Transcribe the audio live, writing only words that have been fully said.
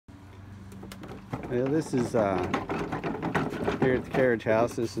Well, this is here at the Carriage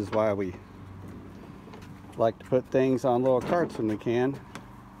House. This is why we like to put things on little carts when we can.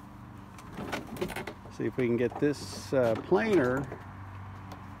 See if we can get this planer.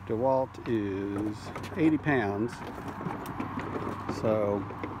 DeWalt is 80 pounds. So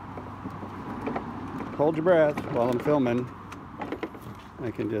hold your breath while I'm filming.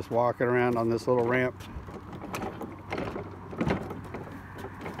 I can just walk it around on this little ramp.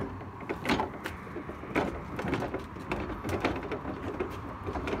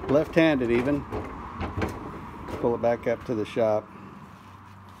 Left-handed even. Pull it back up to the shop.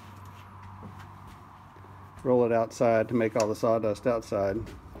 Roll it outside to make all the sawdust outside.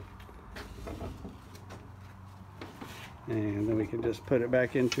 And then we can just put it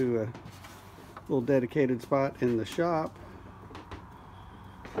back into a little dedicated spot in the shop.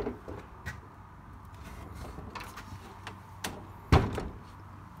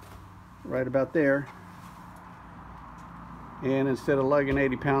 Right about there. And instead of lugging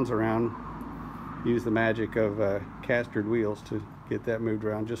 80 pounds around, use the magic of castered wheels to get that moved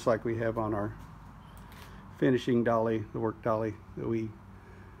around, just like we have on our finishing dolly, the work dolly that we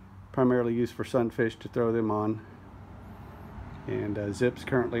primarily use for sunfish to throw them on. And Zip's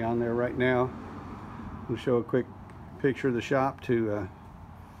currently on there right now. We'll show a quick picture of the shop to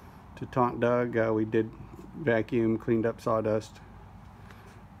taunt Doug. We did vacuum, cleaned up sawdust,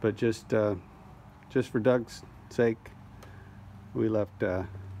 but just for Doug's sake, we left a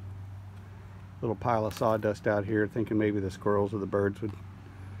little pile of sawdust out here, thinking maybe the squirrels or the birds would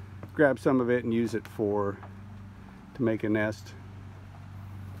grab some of it and use it to make a nest.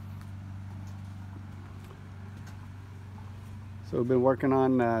 So we've been working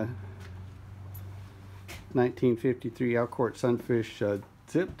on 1953 Alcourt Sunfish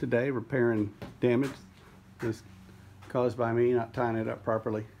Zip today, repairing damage that's caused by me not tying it up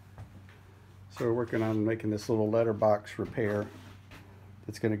properly. So we're working on making this little letterbox repair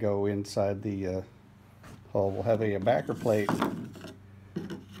that's going to go inside the hull. We'll have a backer plate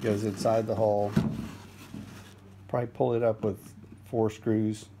goes inside the hull. Probably pull it up with 4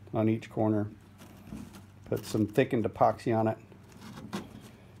 screws on each corner. Put some thickened epoxy on it.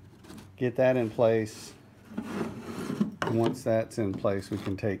 Get that in place. And once that's in place, we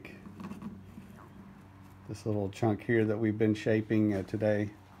can take this little chunk here that we've been shaping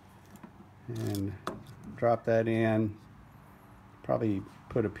today and drop that in. Probably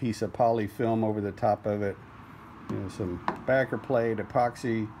put a piece of poly film over the top of it. You know, some backer plate,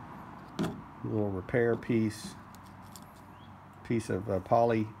 epoxy, a little repair piece of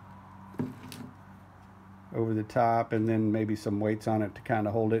poly over the top, and then maybe some weights on it to kind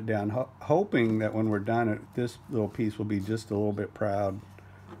of hold it down, hoping that when we're done, this little piece will be just a little bit proud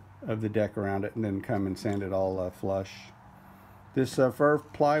of the deck around it, and then come and sand it all flush. This fir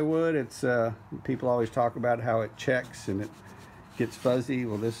plywood, it's people always talk about how it checks and it gets fuzzy.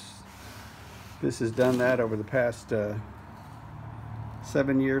 Well, this has done that over the past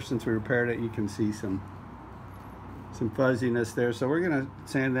 7 years since we repaired it. You can see some fuzziness there, so we're gonna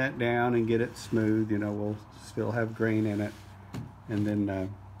sand that down and get it smooth. You know, we'll still have grain in it, and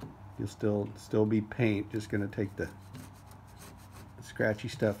then you'll still be paint. Just gonna take the scratchy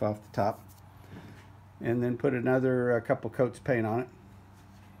stuff off the top, and then put another couple coats of paint on it.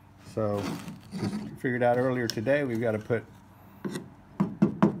 So just figured out earlier today we've got to put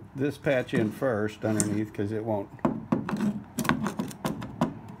this patch in first underneath, because it won't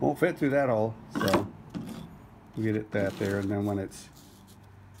fit through that hole. So we'll get it that there, and then when it's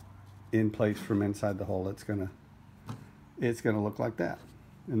in place from inside the hole, it's gonna look like that.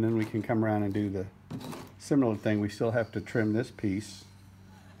 And then we can come around and do the similar thing. We still have to trim this piece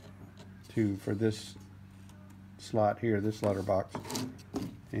for this slot here, this letterbox,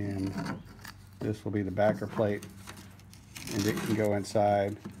 and this will be the backer plate, and it can go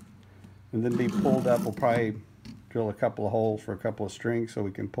inside and then be pulled up. We'll probably drill a couple of holes for a couple of strings so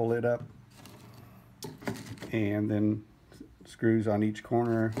we can pull it up, and then screws on each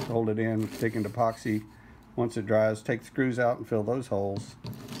corner, hold it in, thickened epoxy. Once it dries, take the screws out and fill those holes,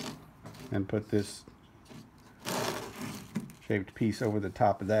 and put this shaped piece over the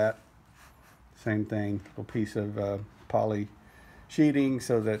top of that. Same thing, a piece of poly sheeting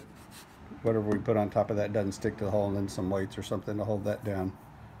so that whatever we put on top of that doesn't stick to the hole, and then some weights or something to hold that down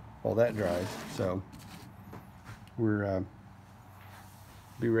while that dries. So we're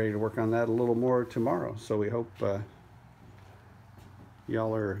be ready to work on that a little more tomorrow. So we hope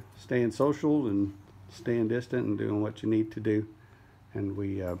y'all are staying social and staying distant and doing what you need to do, and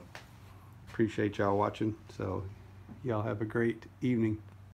we appreciate y'all watching. So y'all have a great evening.